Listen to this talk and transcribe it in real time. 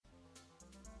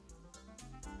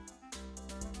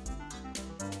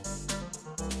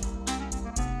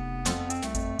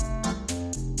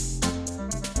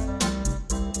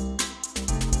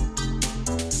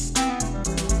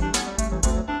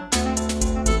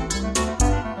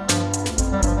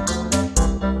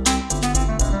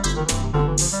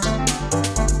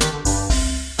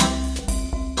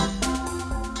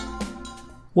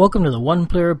Welcome to the One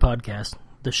Player Podcast,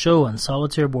 the show on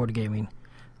solitaire board gaming.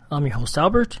 I'm your host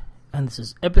Albert, and this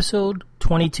is episode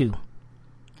 22.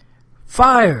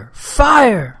 Fire!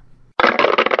 Fire!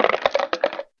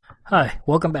 Hi,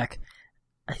 welcome back.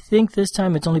 I think this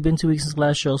time it's only been 2 weeks since the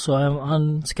last show, so I'm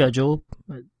on schedule,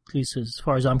 at least as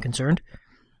far as I'm concerned.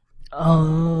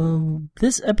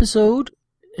 This episode,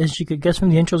 as you could guess from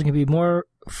the intro, is going to be more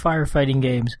firefighting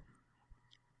games.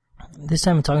 This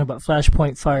time I'm talking about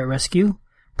Flashpoint Fire Rescue,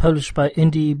 published by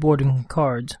Indie Board and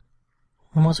Cards.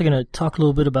 I'm also going to talk a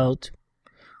little bit about,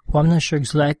 I'm not sure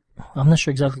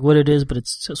exactly what it is, but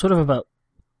it's sort of about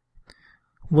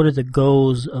what are the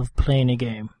goals of playing a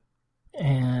game.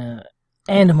 And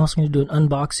I'm also going to do an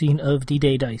unboxing of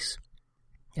D-Day Dice.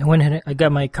 I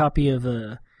got my copy of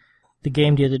the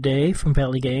game the other day from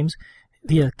Valley Games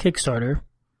via Kickstarter.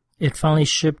 It finally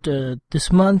shipped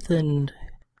this month, and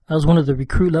I was one of the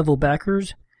recruit level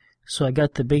backers. So I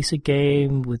got the basic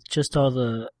game with just all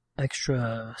the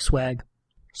extra swag.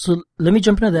 So let me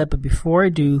jump into that, but before I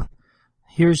do,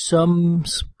 here's a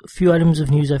few items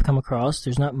of news I've come across.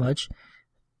 There's not much.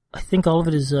 I think all of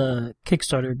it is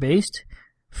Kickstarter based.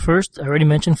 First, I already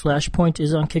mentioned Flashpoint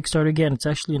is on Kickstarter again. It's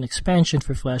actually an expansion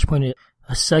for Flashpoint,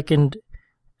 a second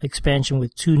expansion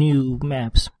with 2 new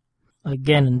maps.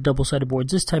 Again, in double-sided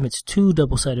boards. This time it's 2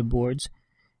 double-sided boards.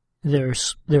 They're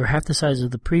half the size of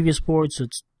the previous board, so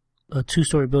it's a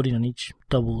 2-story building on each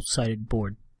double-sided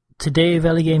board. Today,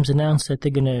 Valley Games announced that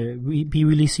they're going to be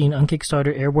releasing on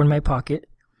Kickstarter Airborne in My Pocket,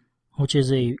 which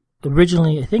is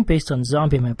originally, I think, based on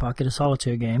Zombie in My Pocket, a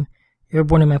solitaire game.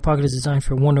 Airborne in My Pocket is designed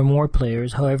for 1 or more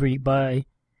players. However, you buy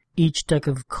each deck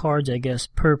of cards, I guess,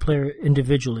 per player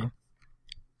individually.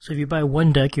 So if you buy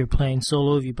 1 deck, you're playing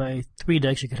solo. If you buy 3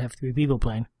 decks, you could have 3 people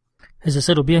playing. As I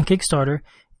said, it'll be on Kickstarter,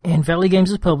 and Valley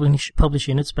Games is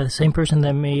publishing it. It's by the same person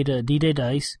that made D-Day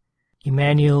Dice.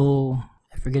 Emmanuel,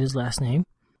 I forget his last name.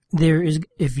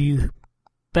 If you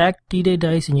back D-Day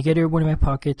Dice and you get Airborne in My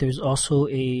Pocket, there's also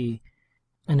an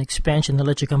expansion that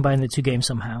lets you combine the 2 games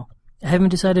somehow. I haven't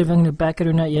decided if I'm going to back it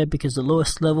or not yet, because the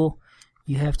lowest level,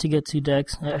 you have to get 2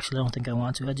 decks. Actually, I don't think I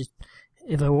want to.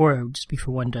 If I were, it would just be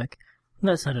for 1 deck.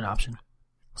 That's not an option.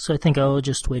 So I think I'll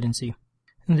just wait and see.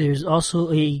 And there's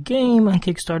also a game on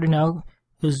Kickstarter now.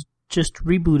 It was just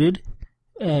rebooted.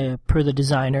 Per the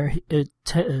designer,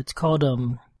 it's called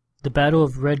The Battle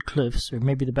of Red Cliffs, or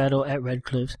maybe The Battle at Red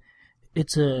Cliffs.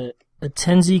 It's a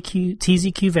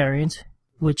TZQ variant,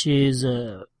 which is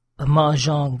a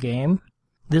Mahjong game.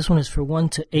 This one is for 1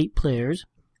 to 8 players.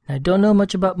 I don't know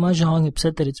much about Mahjong,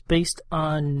 except that it's based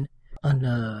on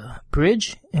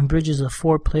Bridge, and Bridge is a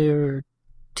 4-player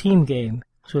team game,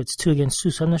 so it's 2 against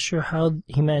 2. So I'm not sure how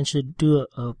he managed to do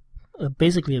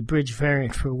basically a Bridge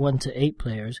variant for 1 to 8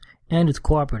 players, and it's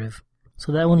cooperative.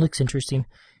 So that one looks interesting.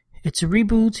 It's a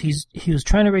reboot. He was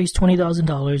trying to raise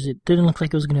 $20,000. It didn't look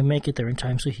like it was going to make it there in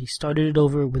time, so he started it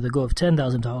over with a goal of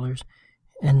 $10,000,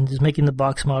 and is making the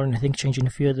box smaller, and I think changing a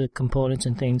few of the components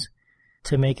and things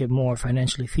to make it more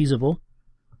financially feasible.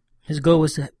 His goal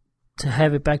was to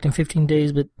have it backed in 15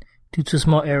 days, but due to a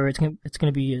small error, it's going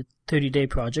to be a 30-day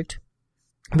project.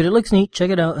 But it looks neat. Check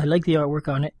it out. I like the artwork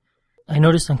on it. I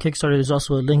noticed on Kickstarter there's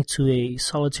also a link to a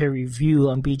solitaire review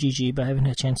on BGG, but I haven't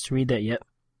had a chance to read that yet.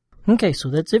 Okay, so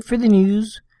that's it for the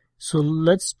news. So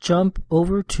let's jump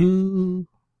over to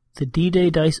the D-Day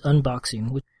Dice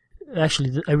unboxing.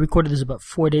 Actually, I recorded this about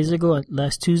 4 days ago,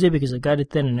 last Tuesday, because I got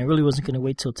it then, and I really wasn't going to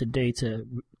wait till today to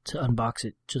unbox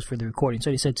it, just for the recording.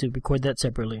 So I decided to record that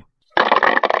separately.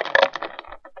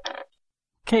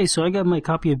 Okay, so I got my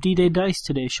copy of D-Day Dice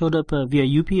today. Showed up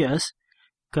via UPS.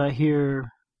 Got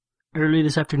here early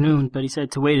this afternoon, but he said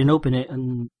to wait and open it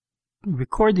and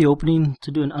record the opening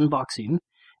to do an unboxing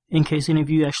in case any of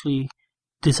you actually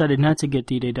decided not to get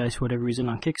D-Day Dice for whatever reason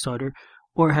on Kickstarter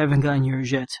or haven't gotten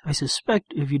yours yet. I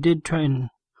suspect if you did try and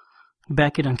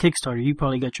back it on Kickstarter, you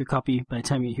probably got your copy by the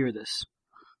time you hear this,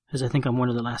 as I think I'm one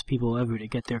of the last people ever to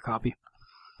get their copy.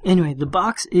 Anyway, the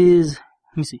box is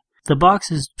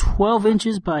 12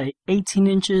 inches by 18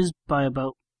 inches by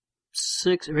about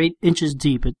 6 or 8 inches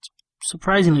deep. It's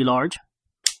surprisingly large.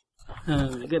 I'm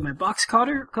going to get my box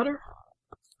cutter,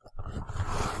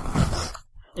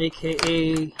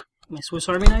 aka my Swiss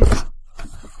Army knife.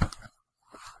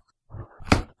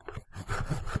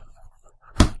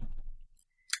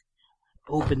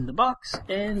 Open the box,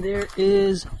 and there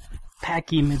is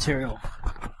packing material.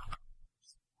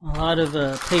 A lot of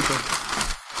paper,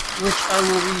 which I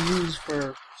will reuse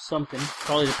for something,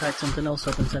 probably to pack something else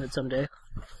up and send it someday.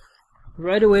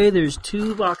 Right away, there's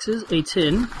 2 boxes, a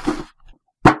tin,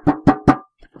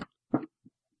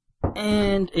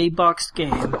 and a boxed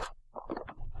game.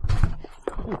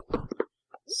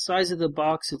 size of the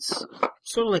box, it's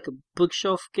sort of like a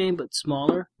bookshelf game, but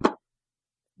smaller.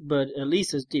 But at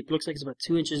least as deep. Looks like it's about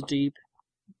 2 inches deep.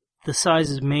 The size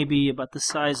is maybe about the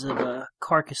size of a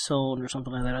Carcassonne or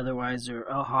something like that. Otherwise, or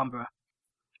Alhambra.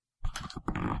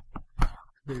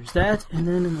 There's that, and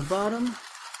then in the bottom,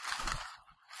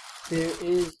 there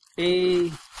is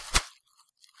a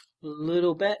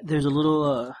little bag. There's a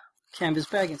little canvas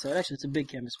bag inside. Actually, it's a big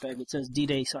canvas bag. It says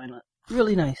D-Day sign on it.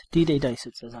 Really nice. D-Day dice,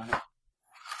 it says on it.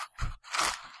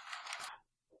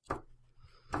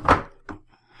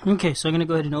 Okay, so I'm going to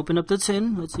go ahead and open up the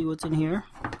tin. Let's see what's in here.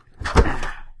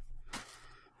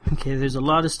 Okay, there's a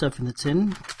lot of stuff in the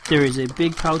tin. There is a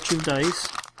big pouch of dice.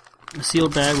 A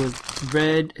sealed bag with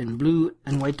red and blue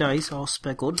and white dice, all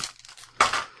speckled.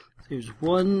 There's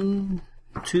 1,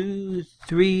 2,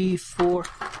 3, 4,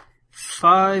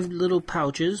 5 little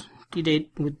pouches D-Day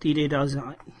with D-Day dice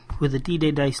on it, with a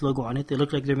D-Day dice logo on it. They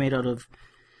look like they're made out of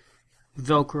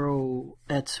Velcro,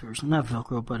 or not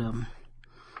Velcro, but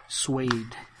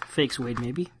suede, fake suede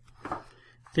maybe.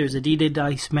 There's a D-Day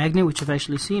dice magnet, which I've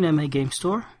actually seen at my game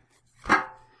store.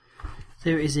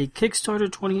 There is a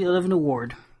Kickstarter 2011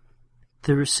 award.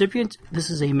 The recipient,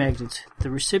 this is a magnet. The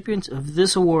recipient of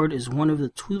this award is one of the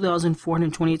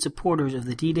 2,428 supporters of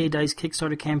the D-Day Dice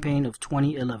Kickstarter campaign of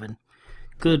 2011.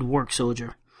 Good work,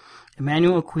 soldier.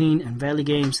 Emmanuel Queen and Valley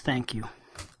Games, thank you.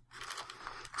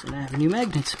 So I have a new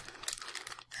magnet.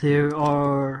 There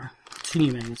are 2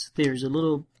 new magnets. There's a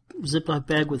little Ziploc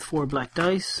bag with 4 black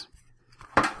dice.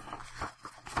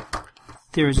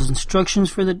 There's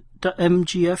instructions for the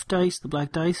MGF dice, the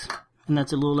black dice, and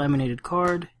that's a little laminated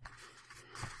card.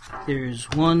 There's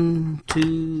 1,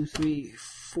 2, 3,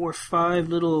 4, 5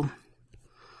 little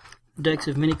decks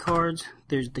of mini cards.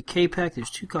 There's the K-Pack.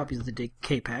 There's 2 copies of the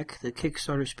K-Pack, the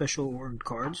Kickstarter Special Award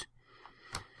cards.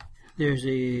 There's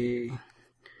a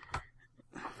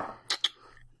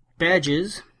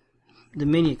badges, the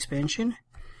mini expansion,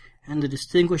 and the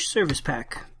Distinguished Service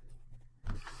Pack.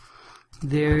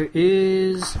 There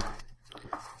is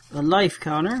a life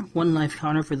counter, 1 life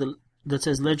counter for that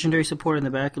says legendary support in the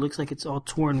back. It looks like it's all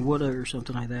torn wood or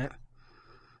something like that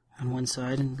on one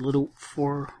side, and little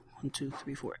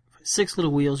 6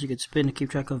 little wheels you could spin to keep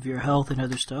track of your health and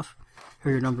other stuff, or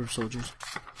your number of soldiers.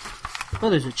 Oh,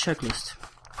 there's a checklist.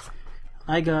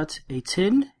 I got a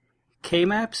tin,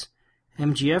 K-Maps,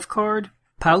 MGF card,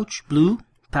 pouch, blue,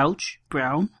 pouch,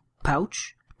 brown,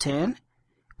 pouch, tan,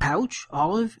 pouch,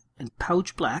 olive, and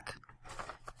pouch, black,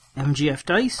 MGF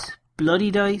dice,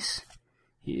 bloody dice,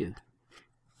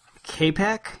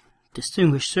 K-Pack,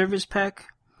 Distinguished Service Pack,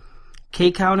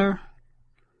 K-Counter,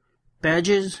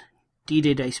 badges,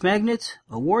 D-Day Dice Magnet,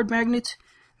 Award Magnet,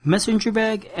 Messenger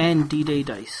Bag, and D-Day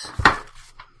Dice.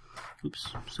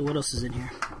 Oops, so what else is in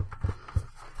here?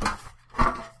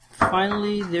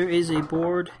 Finally, there is a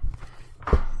board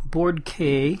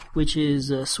K, which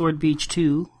is Sword Beach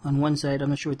 2 on one side. I'm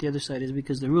not sure what the other side is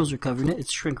because the rules are covering it.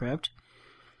 It's shrink wrapped.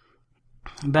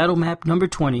 Battle map number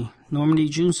 20, Normandy,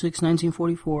 June 6,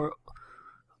 1944,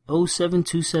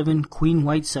 0727 Queen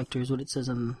White Sector is what it says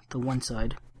on the one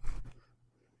side.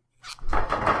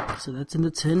 So that's in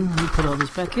the tin. Let me put all this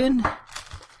back in.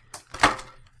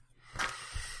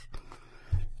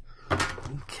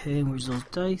 Okay, where's those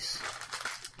dice?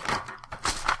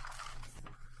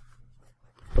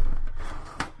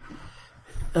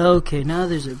 Okay, now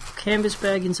there's a canvas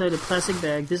bag inside a plastic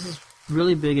bag. This is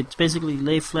really big. It's basically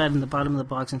lay flat in the bottom of the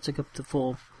box and took up the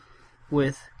full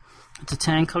width. It's a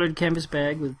tan colored canvas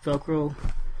bag with Velcro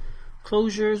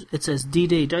closures. It says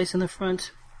D-Day dice on the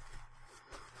front.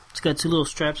 It's got 2 little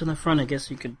straps on the front. I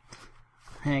guess you could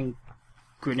hang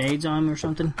grenades on them or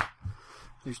something.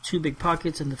 There's 2 big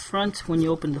pockets in the front. When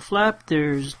you open the flap,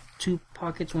 there's 2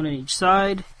 pockets, 1 on each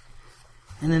side.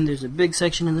 And then there's a big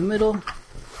section in the middle.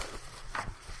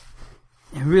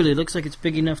 It really looks like it's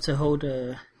big enough to hold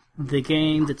the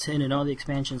game, the tin, and all the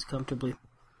expansions comfortably.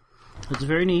 It's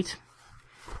very neat.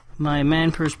 My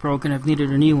man purse broke and I've needed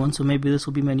a new one, so maybe this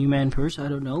will be my new man purse. I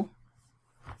don't know.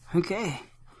 Okay.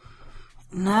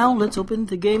 Now let's open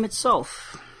the game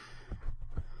itself.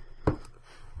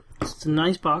 It's a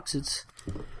nice box. It's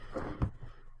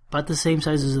about the same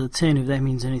size as the tin, if that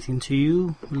means anything to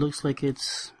you. It looks like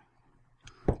it's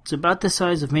about the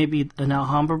size of maybe an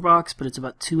Alhambra box, but it's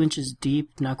about 2 inches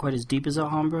deep. Not quite as deep as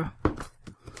Alhambra.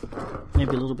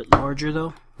 Maybe a little bit larger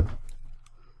though.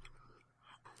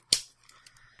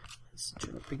 Let's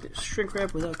try to pick this shrink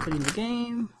wrap without cutting the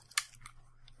game.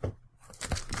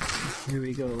 Here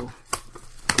we go.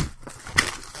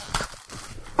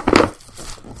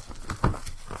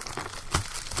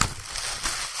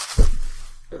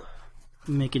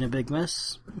 I'm making a big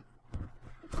mess.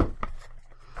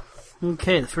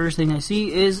 Okay, the first thing I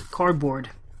see is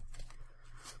cardboard.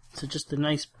 So just a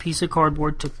nice piece of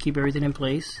cardboard to keep everything in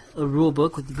place. A rule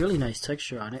book with really nice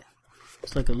texture on it.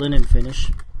 It's like a linen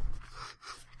finish.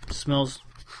 It smells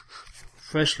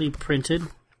freshly printed.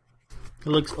 It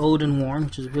looks old and worn,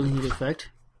 which is a really neat effect.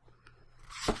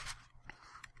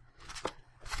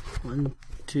 1,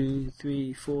 2,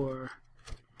 3, 4,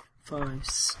 5,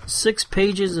 6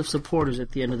 pages of supporters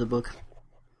at the end of the book.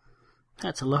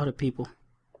 That's a lot of people.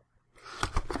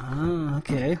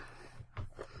 Okay.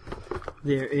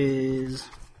 There is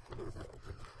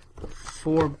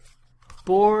 4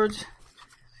 boards.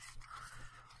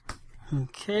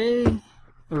 Okay.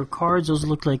 Or cards. Those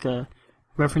look like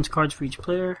reference cards for each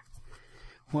player.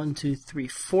 1, 2, 3,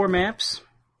 4 maps.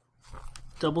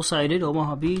 Double-sided.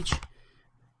 Omaha Beach.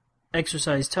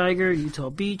 Exercise Tiger. Utah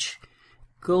Beach.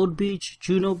 Gold Beach.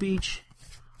 Juno Beach.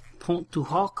 Pont du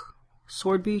Hoc.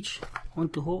 Sword Beach.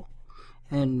 Pont du Hoc.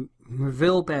 And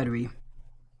Merville Battery.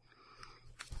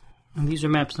 And these are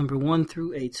maps number 1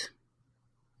 through 8.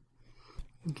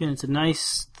 Again, it's a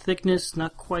nice thickness,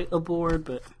 not quite a board,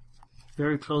 but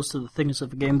very close to the thickness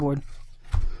of a game board.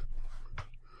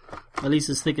 At least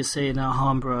as thick as, say, an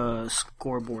Alhambra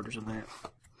scoreboard or something.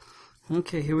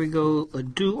 Okay, here we go. A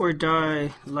do or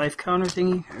die life counter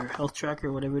thingy, or health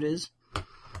tracker, whatever it is.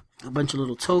 A bunch of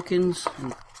little tokens,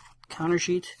 and counter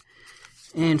sheet.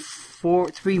 And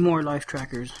 3 more life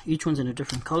trackers. Each one's in a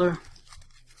different color.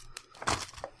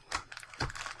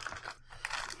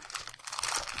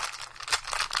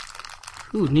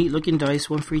 Ooh, neat looking dice,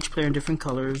 one for each player in different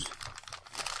colors.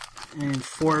 And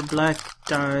 4 black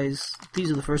dice.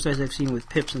 These are the first dice I've seen with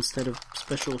pips instead of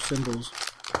special symbols.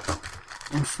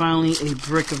 And finally, a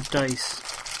brick of dice.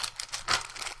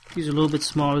 These are a little bit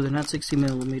smaller. They're not 60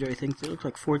 millimeter, I think. They look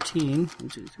like 14. 1,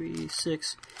 2, 3,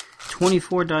 6.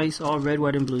 24 dice, all red,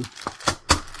 white, and blue.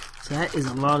 So that is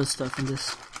a lot of stuff in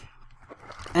this.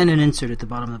 And an insert at the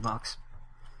bottom of the box.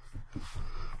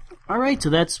 Alright, so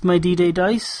that's my D-Day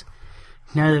dice.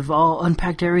 Now that I've all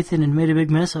unpacked everything and made a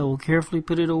big mess, I will carefully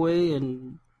put it away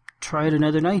and try it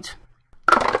another night.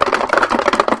 I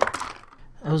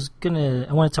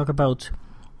want to talk about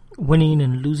winning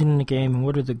and losing in a game and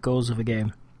what are the goals of a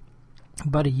game.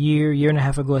 About a year and a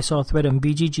half ago, I saw a thread on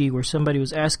BGG where somebody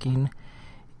was asking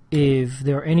if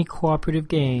there are any cooperative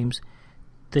games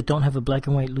that don't have a black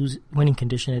and white winning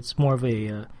condition. It's more of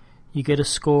a, you get a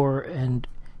score and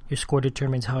your score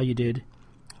determines how you did,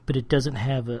 but it doesn't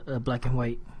have a black and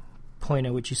white point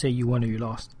at which you say you won or you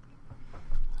lost.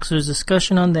 So there's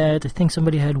discussion on that. I think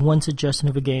somebody had one suggestion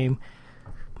of a game.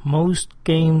 Most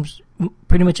games,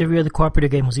 pretty much every other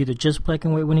cooperative game was either just black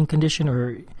and white winning condition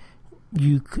or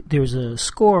there's a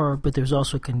score, but there's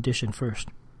also a condition first.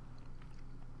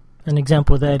 An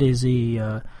example of that is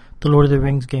the Lord of the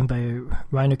Rings game by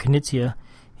Reiner Knizia,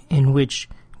 in which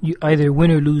you either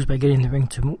win or lose by getting the ring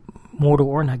to Mordor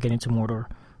or not getting to Mordor.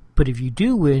 But if you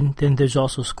do win, then there's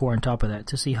also a score on top of that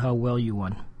to see how well you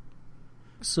won.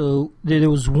 So there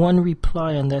was one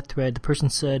reply on that thread. The person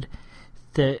said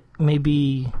that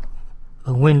maybe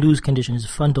a win-lose condition is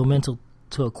fundamental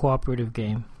to a cooperative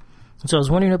game. And so I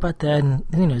was wondering about that,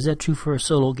 and is that true for a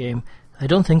solo game? I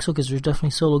don't think so, because there's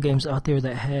definitely solo games out there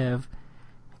that have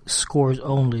scores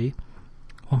only.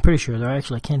 I'm pretty sure there are.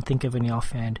 Actually, I can't think of any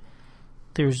offhand.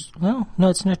 No,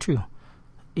 it's not true.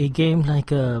 A game like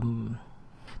the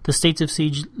States of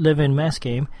Siege Live in Mass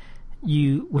game,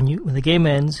 when the game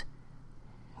ends,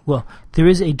 well, there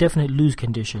is a definite lose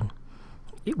condition,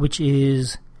 which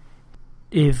is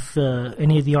if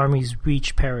any of the armies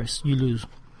reach Paris, you lose.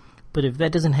 But if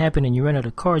that doesn't happen and you run out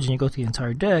of cards and you go through the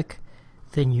entire deck,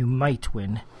 then you might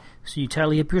win. So you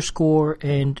tally up your score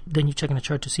and then you check on the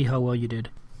chart to see how well you did.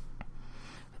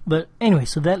 But anyway,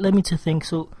 so that led me to think,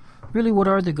 so really what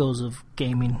are the goals of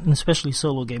gaming, and especially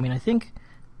solo gaming? I think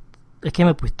I came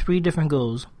up with 3 different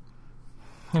goals.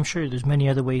 I'm sure there's many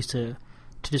other ways to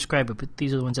describe it, but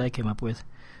these are the ones I came up with.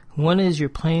 One is you're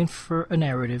playing for a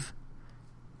narrative.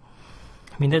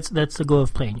 I mean, that's the goal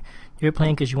of playing. You're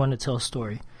playing because you want to tell a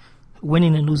story.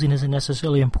 Winning and losing isn't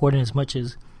necessarily important as much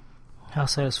as how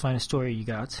satisfying a story you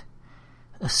got.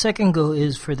 A second goal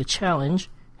is for the challenge,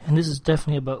 and this is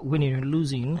definitely about winning or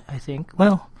losing, I think.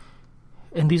 Well,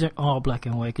 and these aren't all black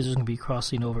and white because there's going to be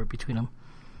crossing over between them.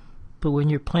 But when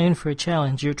you're playing for a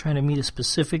challenge, you're trying to meet a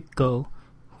specific goal,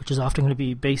 which is often going to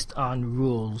be based on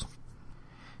rules.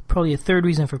 Probably a third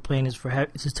reason for playing is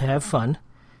to have fun.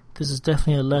 This is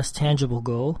definitely a less tangible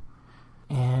goal,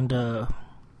 and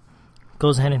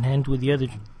goes hand in hand with the other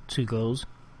 2 goals.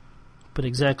 But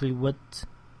exactly what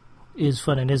is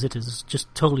fun and isn't is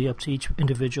just totally up to each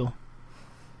individual.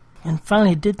 And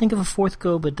finally, I did think of a 4th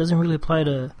goal, but it doesn't really apply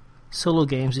to solo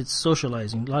games, it's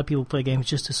socializing. A lot of people play games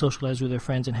just to socialize with their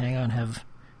friends and hang out and have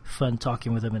fun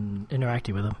talking with them and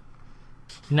interacting with them.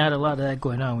 Not a lot of that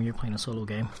going on when you're playing a solo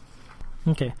game.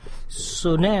 Okay,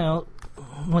 so now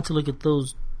I want to look at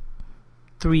those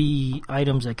 3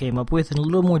 items I came up with in a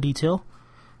little more detail.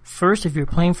 First, if you're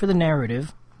playing for the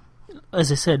narrative,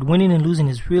 as I said, winning and losing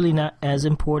is really not as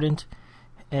important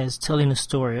as telling a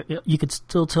story. You could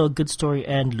still tell a good story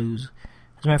and lose.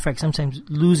 As a matter of fact, sometimes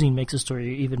losing makes a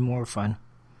story even more fun.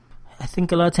 I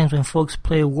think a lot of times when folks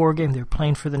play a war game, they're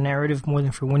playing for the narrative more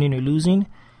than for winning or losing,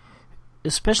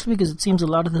 especially because it seems a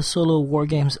lot of the solo war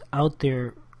games out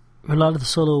there, or a lot of the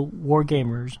solo war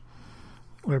gamers,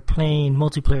 are playing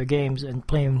multiplayer games and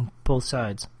playing both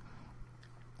sides.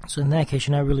 So in that case,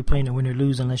 you're not really playing to win or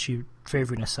lose unless you're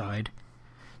favoring a side.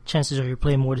 Chances are you're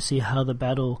playing more to see how the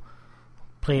battle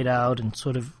played out and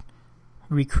sort of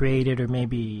recreate it or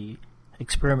maybe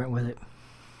experiment with it.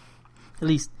 At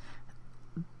least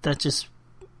that's just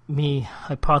me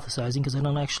hypothesizing because I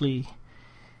don't actually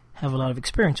have a lot of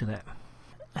experience with that.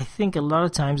 I think a lot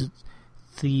of times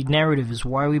the narrative is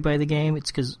why we buy the game.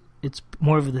 It's because it's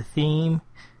more of the theme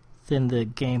than the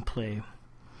gameplay.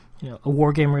 You know, a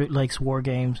wargamer likes war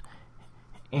games,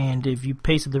 and if you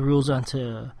pasted the rules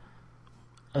onto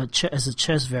as a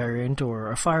chess variant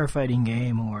or a firefighting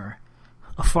game or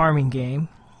a farming game,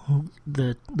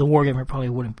 the wargamer probably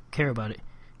wouldn't care about it,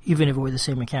 even if it were the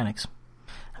same mechanics.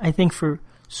 I think for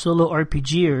solo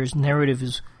RPGers, narrative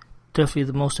is definitely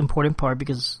the most important part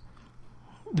because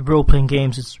the role-playing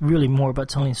games, it's really more about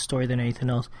telling a story than anything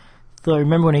else. Though I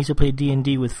remember when I used to play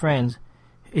D&D with friends,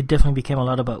 it definitely became a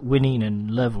lot about winning and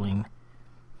leveling,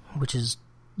 which is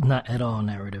not at all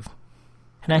narrative.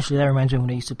 And actually, that reminds me when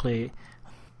I used to play.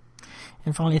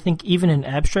 And finally, I think even an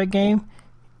abstract game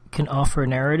can offer a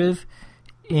narrative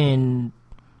in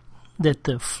that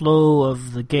the flow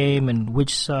of the game and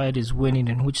which side is winning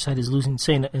and which side is losing.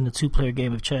 Say in a 2-player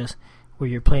game of chess where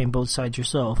you're playing both sides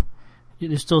yourself,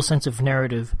 there's still a sense of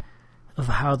narrative of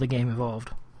how the game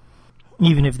evolved,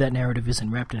 even if that narrative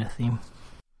isn't wrapped in a theme.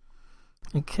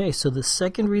 Okay, so the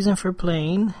second reason for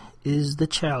playing is the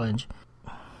challenge.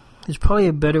 There's probably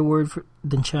a better word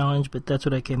than challenge, but that's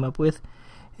what I came up with.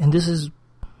 And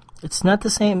it's not the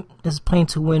same as playing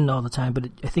to win all the time, but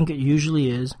I think it usually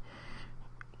is.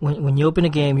 When you open a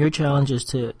game, your challenge is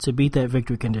to beat that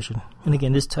victory condition. And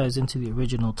again, this ties into the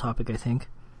original topic, I think.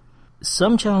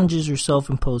 Some challenges are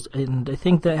self-imposed, and I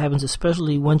think that happens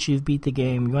especially once you've beat the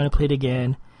game. You want to play it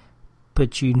again,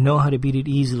 but you know how to beat it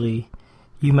easily.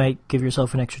 You might give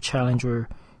yourself an extra challenge where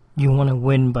you want to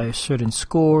win by a certain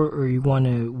score, or you want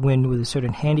to win with a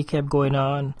certain handicap going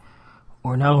on,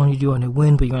 or not only do you want to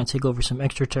win, but you want to take over some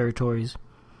extra territories,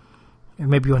 or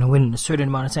maybe you want to win in a certain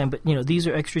amount of time. But these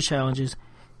are extra challenges.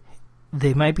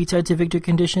 They might be tied to victory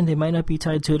condition. They might not be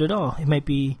tied to it at all. It might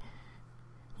be,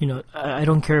 I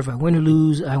don't care if I win or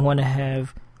lose. I want to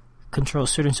have control a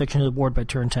certain section of the board by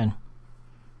turn 10.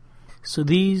 So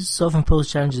these self-imposed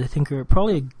challenges, I think, are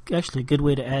probably actually a good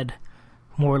way to add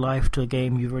more life to a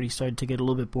game you've already started to get a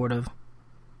little bit bored of.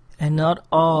 And not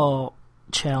all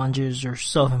challenges are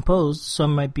self-imposed.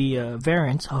 Some might be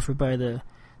variants offered by the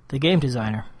game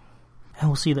designer. And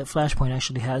we'll see that Flashpoint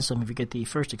actually has some if you get the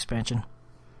first expansion.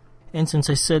 And since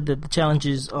I said that the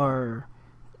challenges are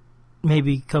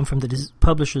maybe come from the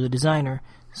publisher, the designer,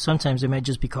 sometimes they might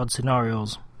just be called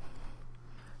scenarios.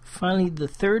 Finally, the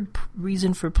third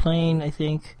reason for playing, I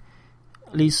think,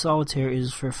 at least solitaire,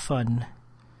 is for fun.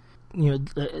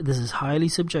 This is highly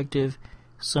subjective.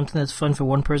 Something that's fun for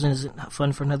one person isn't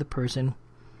fun for another person.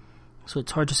 So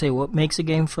it's hard to say what makes a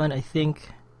game fun. I think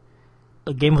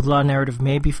a game with a lot of narrative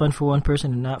may be fun for one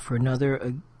person and not for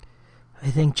another. I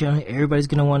think generally everybody's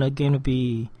going to want a game to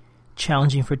be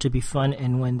challenging for it to be fun,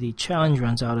 and when the challenge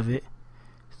runs out of it,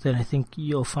 then I think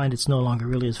you'll find it's no longer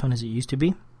really as fun as it used to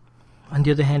be. On the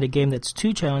other hand, a game that's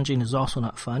too challenging is also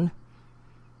not fun.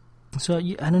 So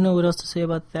I don't know what else to say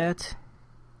about that.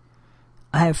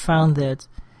 I have found that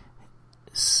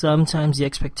sometimes the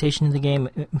expectation of the game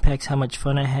impacts how much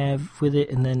fun I have with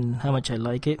it and then how much I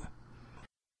like it.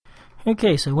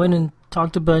 Okay, so I went and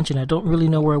talked a bunch, and I don't really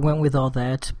know where I went with all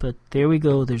that, but there we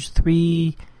go. There's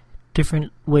 3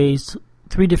 different ways,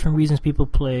 3 different reasons people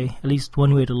play, at least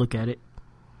one way to look at it.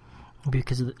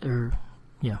 Because of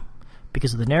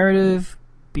the narrative,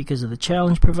 because of the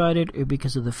challenge provided, or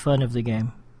because of the fun of the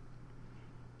game.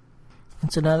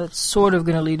 And so now that's sort of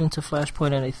going to lead into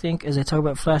Flashpoint, and I think as I talk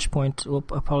about Flashpoint, I'll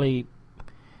probably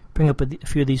bring up a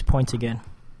few of these points again.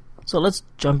 So let's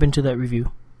jump into that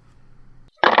review.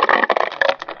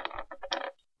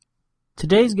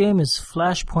 Today's game is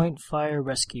Flashpoint Fire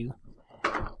Rescue.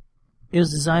 It was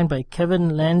designed by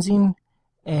Kevin Lansing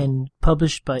and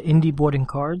published by Indie Board &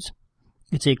 Cards.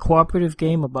 It's a cooperative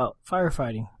game about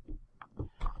firefighting.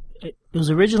 It was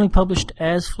originally published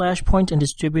as Flashpoint and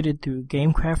distributed through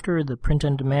GameCrafter, the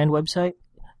print-on-demand website.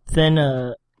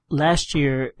 Then last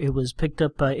year, it was picked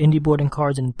up by Indie Board &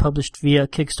 Cards and published via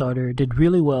Kickstarter. It did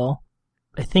really well.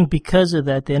 I think because of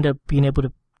that, they ended up being able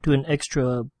to do an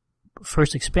extra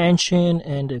first expansion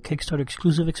and a Kickstarter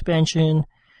exclusive expansion,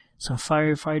 some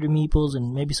firefighter meeples,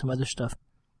 and maybe some other stuff.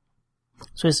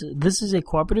 So this is a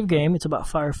cooperative game. It's about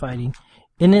firefighting.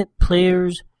 In it,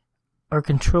 players are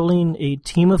controlling a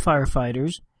team of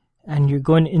firefighters, and you're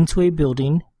going into a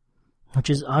building which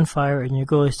is on fire, and your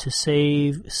goal is to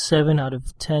save 7 out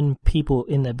of 10 people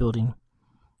in that building.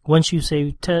 Once you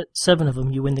save 7 of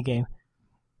them, you win the game.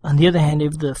 On the other hand,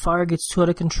 if the fire gets too out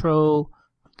of control,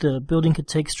 the building could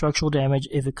take structural damage.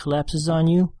 If it collapses on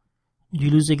you, you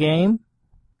lose the game.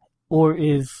 Or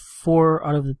if 4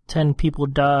 out of the 10 people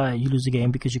die, you lose the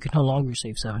game because you can no longer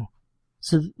save 7.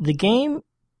 So the game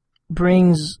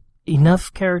brings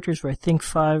enough characters for, I think,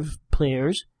 5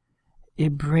 players.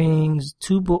 It brings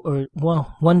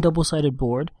one double-sided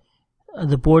board.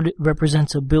 The board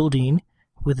represents a building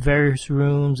with various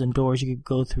rooms and doors you could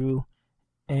go through.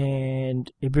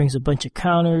 And it brings a bunch of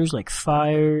counters like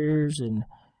fires and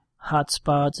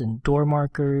hotspots and door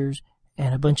markers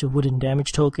and a bunch of wooden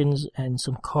damage tokens and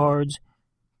some cards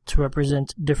to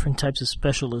represent different types of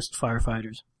specialist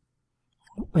firefighters.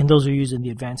 And those are used in the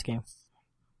advanced game.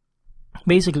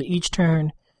 Basically, each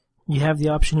turn, you have the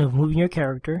option of moving your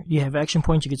character. You have action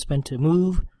points you can spend to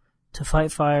move, to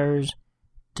fight fires,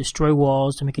 destroy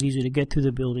walls to make it easier to get through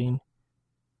the building,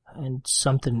 and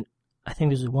something. I think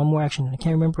there's one more action I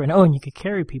can't remember. And you could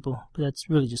carry people, but that's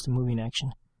really just a moving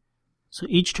action. So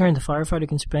each turn, the firefighter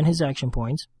can spend his action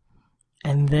points,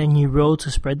 and then you roll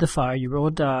to spread the fire. You roll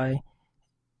a die,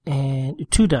 and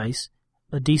 2 dice,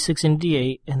 a d6 and a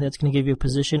d8, and that's going to give you a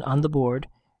position on the board,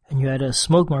 and you add a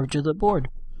smoke marker to the board.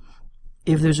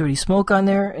 If there's already smoke on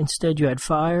there, instead you add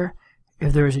fire.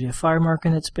 If there's already a fire marker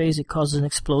in that space, it causes an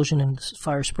explosion and the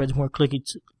fire spreads more quickly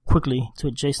to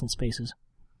adjacent spaces.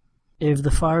 If the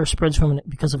fire spreads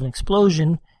because of an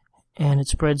explosion and it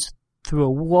spreads through a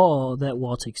wall, that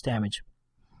wall takes damage.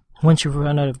 Once you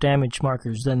run out of damage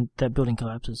markers, then that building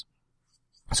collapses.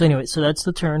 So anyway, so that's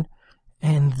the turn.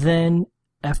 And then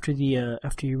after you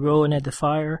roll and add the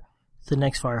fire, the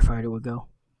next firefighter will go.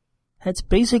 That's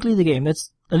basically the game.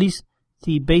 That's at least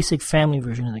the basic family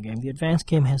version of the game. The advanced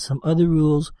game has some other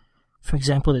rules. For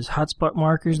example, there's hotspot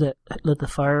markers that let the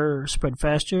fire spread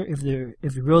faster. If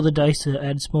you roll the dice to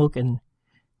add smoke and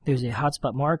there's a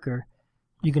hotspot marker,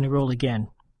 you're going to roll again.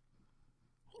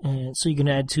 And so you can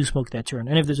add 2 smoke that turn.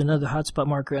 And if there's another hotspot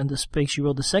marker on the space you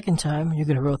rolled the second time, you're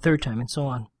going to roll a third time, and so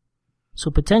on.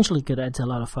 So potentially it could add to a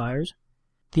lot of fires.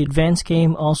 The advanced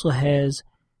game also has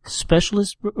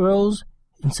specialist roles.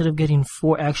 Instead of getting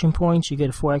 4 action points, you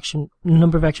get a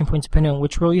number of action points depending on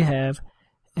which role you have,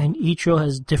 and each role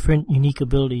has different unique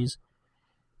abilities.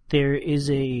 There is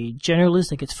a generalist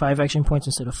that gets 5 action points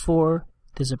instead of 4.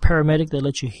 There's a paramedic that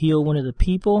lets you heal one of the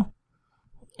people,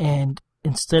 and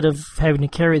instead of having to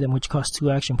carry them, which costs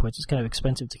 2 action points, it's kind of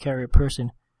expensive to carry a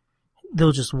person,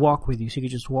 they'll just walk with you, so you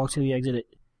can just walk to the exit at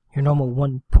your normal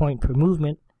 1 point per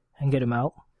movement and get them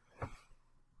out.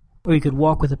 Or you could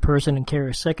walk with a person and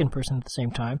carry a second person at the same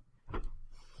time.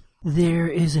 There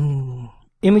is an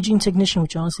imaging technician,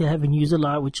 which honestly I haven't used a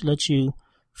lot, which lets you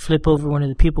flip over one of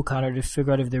the people counter to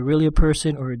figure out if they're really a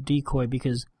person or a decoy,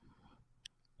 because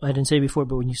I didn't say before,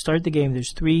 but when you start the game,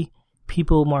 there's 3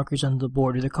 people markers on the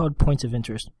board. They're called points of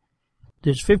interest.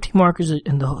 There's 50 markers they're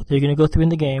going to go through in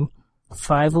the game.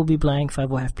 5 will be blank,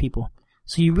 5 will have people.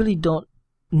 So you really don't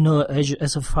know as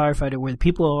a firefighter where the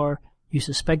people are. You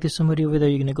suspect there's somebody over there,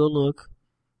 you're going to go look.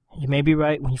 You may be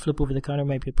right. When you flip over the counter, it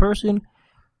might be a person.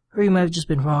 Or you might have just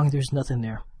been wrong, there's nothing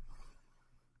there.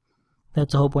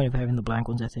 That's the whole point of having the blank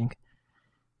ones, I think.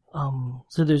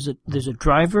 So there's a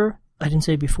driver. I didn't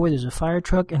say before, there's a fire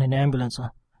truck and an ambulance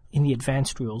in the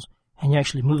advanced rules. And you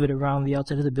actually move it around the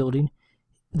outside of the building.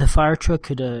 The fire truck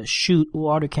could shoot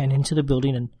water cannon into the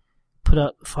building and put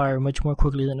out fire much more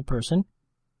quickly than a person.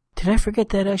 Did I forget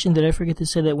that action? Did I forget to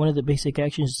say that one of the basic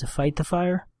actions is to fight the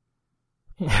fire?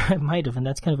 I might have, and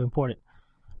that's kind of important.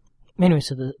 Anyway,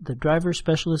 so the driver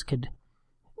specialist could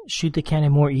shoot the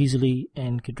cannon more easily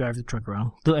and could drive the truck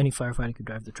around. Though any firefighter could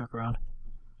drive the truck around.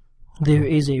 There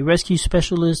is a rescue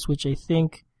specialist, which I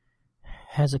think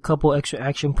has a couple extra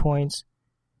action points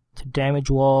to damage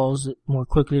walls more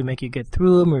quickly to make you get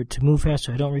through them or to move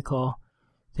faster. I don't recall.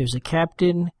 There's a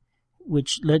captain,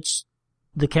 which lets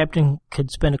the captain could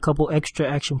spend a couple extra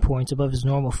action points above his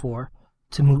normal 4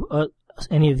 to move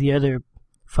any of the other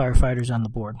firefighters on the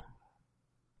board.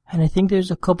 And I think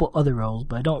there's a couple other roles,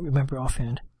 but I don't remember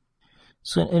offhand.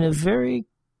 So in a very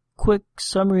quick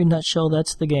summary nutshell,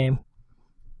 that's the game.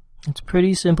 It's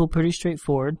pretty simple, pretty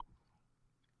straightforward.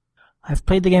 I've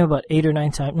played the game about 8 or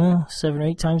 9 times, 7 or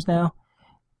 8 times now.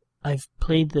 I've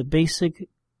played the basic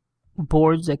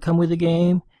boards that come with the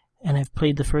game, and I've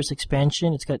played the first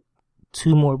expansion. It's got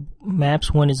 2 more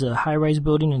maps. One is a high-rise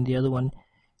building, and the other one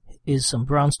is some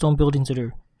brownstone buildings that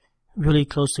are really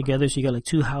close together. So you got like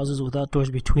 2 houses without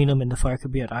doors between them, and the fire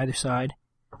could be at either side.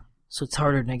 So it's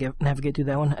harder to navigate through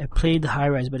that one. I played the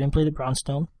high-rise, but I didn't play the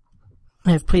brownstone.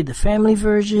 I've played the family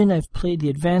version. I've played the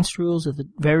advanced rules at the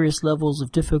various levels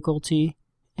of difficulty,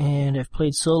 and I've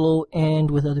played solo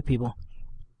and with other people.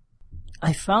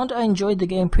 I found I enjoyed the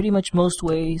game pretty much most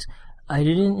ways. I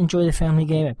didn't enjoy the family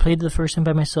game. I played it the first time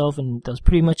by myself, and that was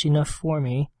pretty much enough for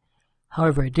me.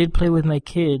 However, I did play with my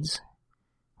kids,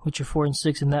 which are 4 and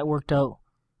 6, and that worked out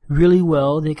really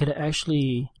well. They could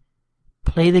actually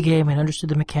play the game and understood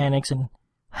the mechanics and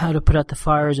how to put out the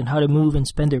fires and how to move and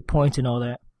spend their points and all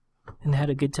that. And they had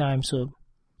a good time, so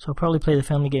I'll probably play the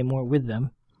family game more with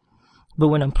them. But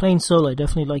when I'm playing solo, I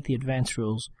definitely like the advanced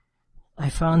rules. I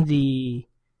found the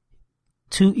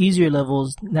 2 easier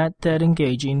levels not that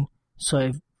engaging,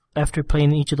 so after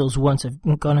playing each of those once,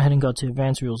 I've gone ahead and got to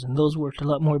advanced rules, and those worked a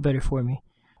lot more better for me.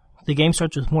 The game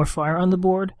starts with more fire on the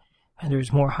board, and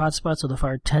there's more hotspots, so the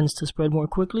fire tends to spread more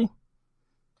quickly.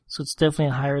 So it's definitely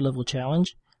a higher level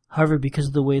challenge. However, because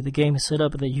of the way the game is set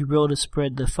up that you roll to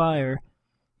spread the fire,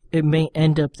 it may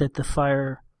end up that the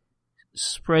fire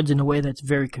spreads in a way that's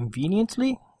very convenient for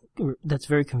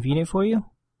you,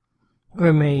 or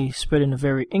it may spread in a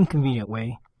very inconvenient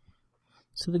way.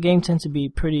 So the game tends to be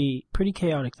pretty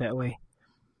chaotic that way.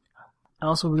 I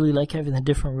also really like having the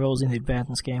different roles in the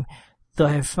advanced game, though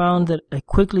I have found that I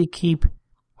quickly keep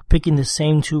picking the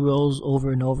same 2 roles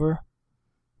over and over.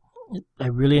 I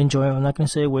really enjoy them. I'm not going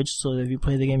to say which, so that if you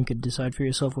play the game, you can decide for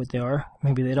yourself what they are.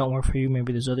 Maybe they don't work for you,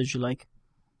 maybe there's others you like.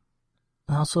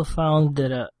 I also found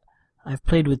that I've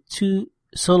played with 2,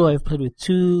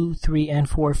 3, and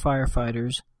 4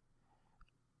 firefighters.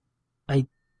 I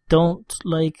don't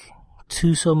like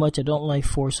 2 so much, I don't like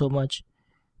 4 so much.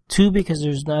 2 because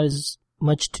there's not as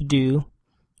much to do.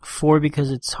 4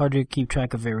 because it's harder to keep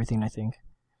track of everything, I think.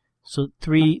 So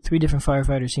 3 different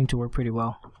firefighters seem to work pretty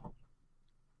well.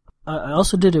 I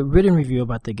also did a written review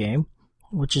about the game,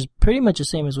 which is pretty much the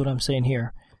same as what I'm saying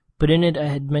here. But in it, I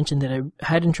had mentioned that I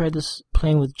hadn't tried this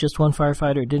playing with just 1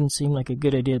 firefighter. It didn't seem like a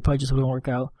good idea. It probably just wouldn't work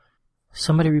out.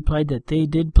 Somebody replied that they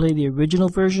did play the original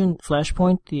version,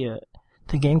 Flashpoint, the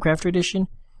GameCrafter edition,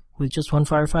 with just 1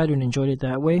 firefighter and enjoyed it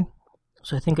that way.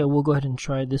 So I think I will go ahead and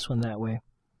try this one that way.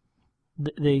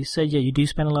 They said, yeah, you do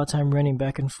spend a lot of time running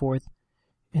back and forth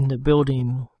in the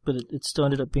building, but it still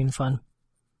ended up being fun.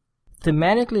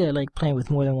 Thematically, I like playing with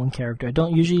more than 1 character. I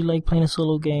don't usually like playing a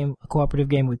solo game, a cooperative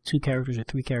game with 2 characters or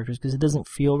 3 characters, because it doesn't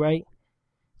feel right,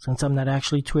 since I'm not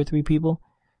actually 2 or 3 people.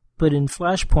 But in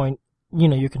Flashpoint,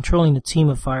 you're controlling a team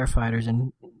of firefighters,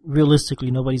 and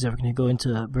realistically, nobody's ever going to go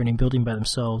into a burning building by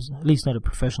themselves, at least not a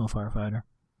professional firefighter.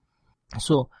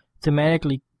 So,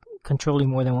 thematically, controlling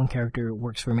more than 1 character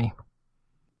works for me.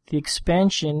 The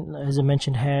expansion, as I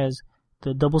mentioned, has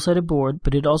the double-sided board,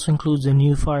 but it also includes a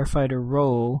new firefighter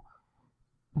role.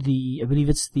 I believe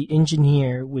it's the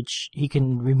engineer, which he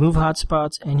can remove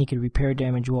hotspots and he can repair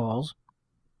damaged walls.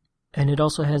 And it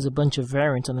also has a bunch of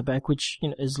variants on the back, which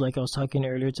is like I was talking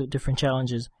earlier, to different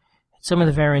challenges. Some of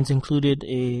the variants included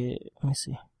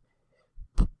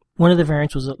one of the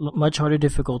variants was a much harder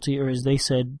difficulty, or as they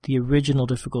said, the original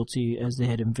difficulty as they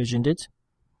had envisioned it.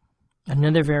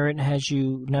 Another variant has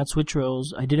you not switch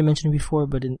roles. I didn't mention it before,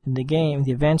 but in the game,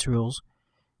 the advanced rules,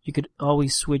 you could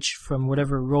always switch from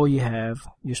whatever role you have,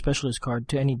 your specialist card,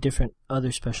 to any different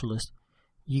other specialist.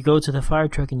 You go to the fire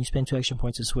truck and you spend 2 action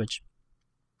points to switch.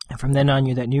 And from then on,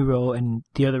 you're that new role, and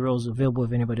the other role is available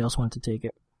if anybody else wants to take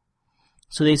it.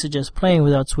 So they suggest playing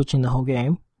without switching the whole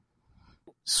game.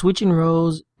 Switching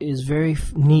roles is very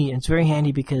neat, and it's very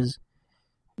handy because,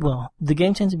 the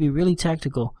game tends to be really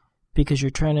tactical because you're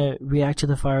trying to react to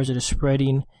the fires that are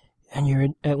spreading, and you're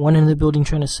at one end of the building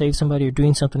trying to save somebody or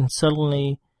doing something, and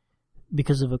suddenly,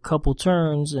 because of a couple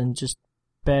turns and just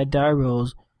bad die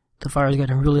rolls, the fire's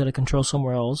gotten really out of control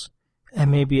somewhere else, and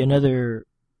maybe another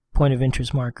point of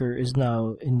interest marker is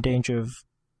now in danger of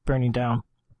burning down.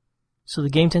 So the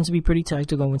game tends to be pretty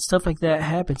tactical, and when stuff like that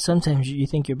happens, sometimes you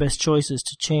think your best choice is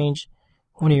to change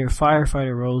one of your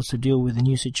firefighter roles to deal with a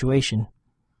new situation.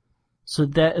 So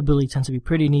that ability tends to be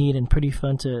pretty neat and pretty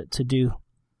fun to do.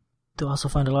 Though I also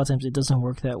find a lot of times it doesn't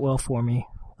work that well for me.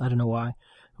 I don't know why.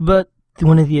 But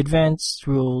one of the advanced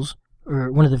rules,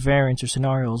 or one of the variants or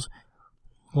scenarios,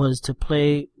 was to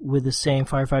play with the same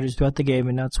firefighters throughout the game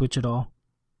and not switch at all.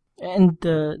 And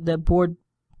that board,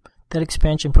 that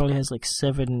expansion probably has like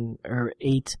 7 or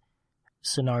 8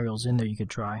 scenarios in there you could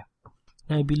try.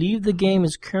 Now, I believe the game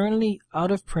is currently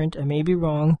out of print. I may be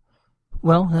wrong.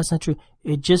 Well, that's not true.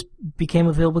 It just became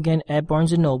available again at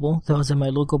Barnes & Noble. That was at my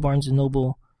local Barnes &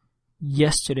 Noble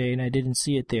yesterday, and I didn't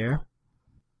see it there.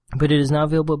 But it is now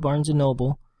available at Barnes &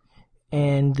 Noble.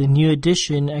 And the new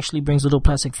edition actually brings little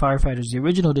plastic firefighters. The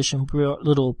original edition brought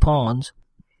little pawns.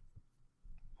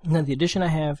 Now, the edition I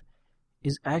have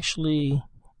is actually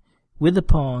with the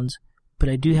pawns, but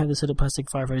I do have this little plastic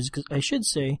firefighters. Because I should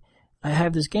say, I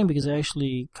have this game because I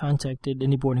actually contacted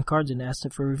Indie Board & Cards and asked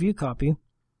them for a review copy.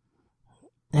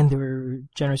 And they were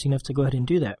generous enough to go ahead and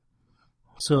do that.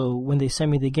 So when they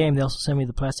sent me the game, they also sent me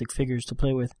the plastic figures to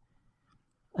play with.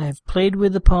 I have played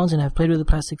with the pawns and I've played with the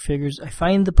plastic figures. I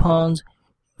find the pawns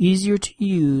easier to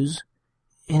use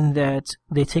in that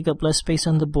they take up less space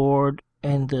on the board,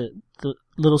 and the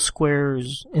little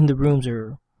squares in the rooms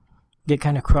get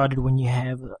kind of crowded when you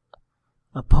have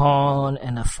a pawn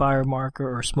and a fire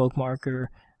marker or smoke marker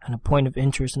and a point of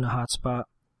interest and a hotspot.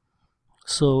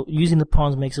 So using the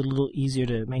pawns makes it a little easier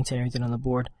to maintain everything on the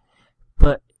board.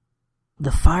 But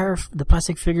the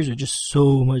plastic figures are just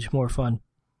so much more fun.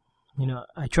 You know,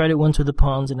 I tried it once with the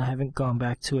pawns and I haven't gone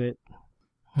back to it.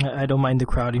 I don't mind the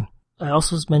crowding. I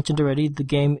also mentioned already the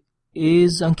game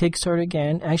is on Kickstarter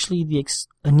again. Actually,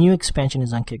 a new expansion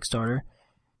is on Kickstarter.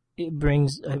 It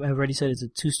brings, I've already said it's a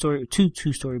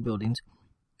two-story buildings.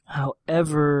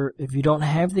 However, if you don't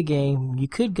have the game, you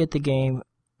could get the game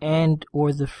and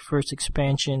or the first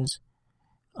expansions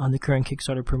on the current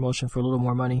Kickstarter promotion for a little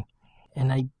more money.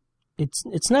 And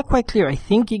it's not quite clear. I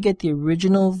think you get the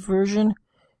original version,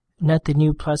 not the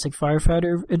new Plastic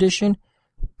Firefighter edition,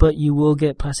 but you will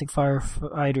get Plastic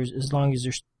Firefighters as long as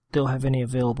you still have any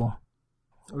available,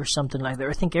 or something like that.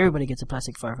 Or I think everybody gets a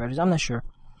Plastic Firefighters. I'm not sure.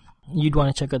 You'd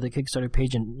want to check out the Kickstarter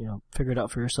page and figure it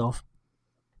out for yourself.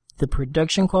 The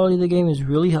production quality of the game is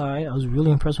really high. I was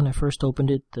really impressed when I first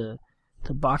opened it. The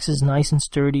box is nice and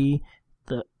sturdy.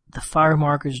 The fire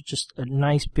markers are just a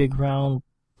nice big round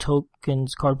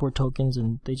tokens, cardboard tokens,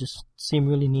 and they just seem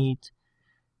really neat.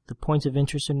 The points of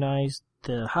interest are nice.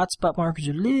 The hotspot markers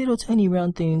are little tiny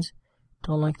round things.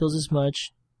 Don't like those as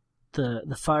much. The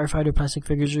firefighter plastic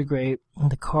figures are great.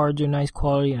 And the cards are nice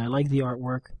quality, and I like the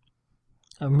artwork.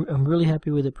 I'm really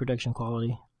happy with the production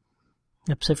quality.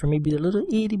 Except for maybe the little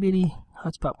itty bitty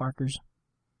hotspot markers.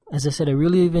 As I said, I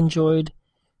really have enjoyed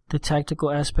the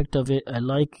tactical aspect of it. I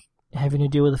like having to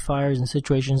deal with the fires and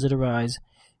situations that arise.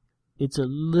 It's a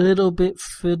little bit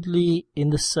fiddly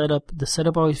in the setup. The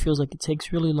setup always feels like it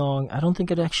takes really long. I don't think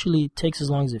it actually takes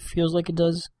as long as it feels like it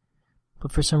does.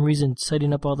 But for some reason,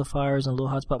 setting up all the fires and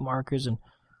little hotspot markers and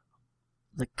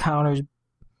the counters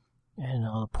and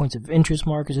all the points of interest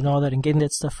markers and all that, and getting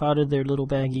that stuff out of their little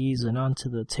baggies and onto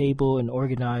the table and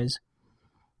organized,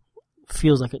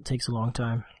 feels like it takes a long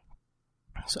time.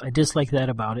 So I dislike that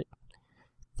about it.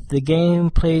 The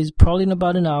game plays probably in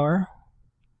about an hour.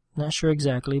 Not sure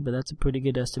exactly, but that's a pretty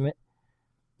good estimate.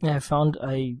 And I found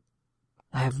I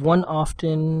have won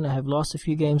often. I have lost a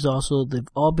few games also. They've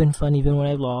all been fun even when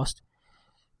I've lost.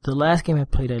 The last game I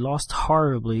played, I lost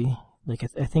horribly. Like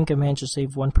I think I managed to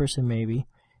save one person maybe,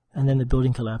 and then the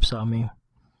building collapsed on me.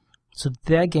 So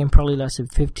that game probably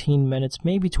lasted 15 minutes,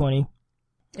 maybe 20.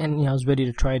 And I was ready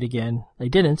to try it again. I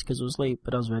didn't because it was late,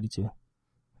 but I was ready to.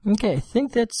 Okay, I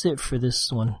think that's it for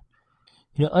this one.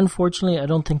 Unfortunately, I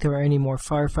don't think there are any more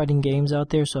firefighting games out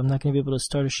there, so I'm not going to be able to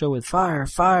start a show with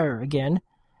fire again.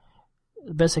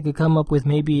 The best I could come up with,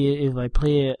 maybe if I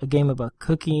play a game about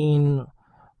cooking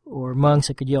or monks,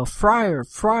 I could yell, fryer,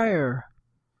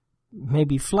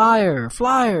 maybe flyer, if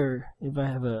I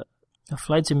have a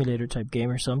flight simulator type game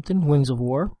or something, Wings of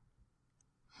War.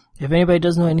 If anybody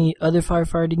does know any other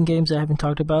firefighting games I haven't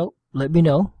talked about, let me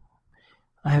know.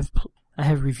 I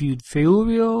have reviewed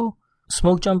Feurio,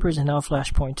 Smoke Jumpers, and now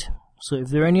Flashpoint. So if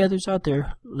there are any others out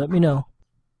there, let me know.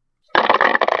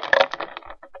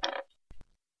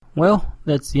 Well,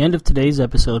 that's the end of today's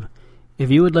episode. If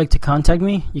you would like to contact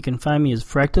me, you can find me as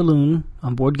Fractaloon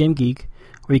on BoardGameGeek,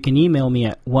 or you can email me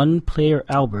at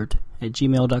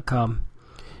oneplayeralbert@gmail.com.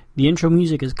 The intro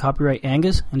music is copyright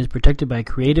Angus and is protected by a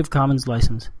Creative Commons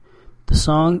license. The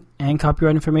song and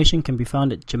copyright information can be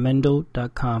found at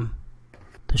jamendo.com.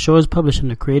 The show is published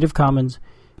under Creative Commons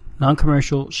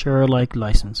non-commercial share-alike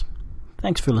license.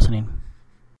 Thanks for listening.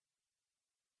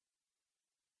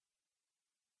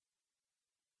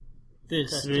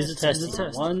 This is a test.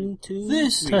 1, 2, 3.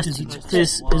 This is a test.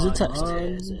 This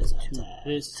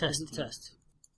is a test.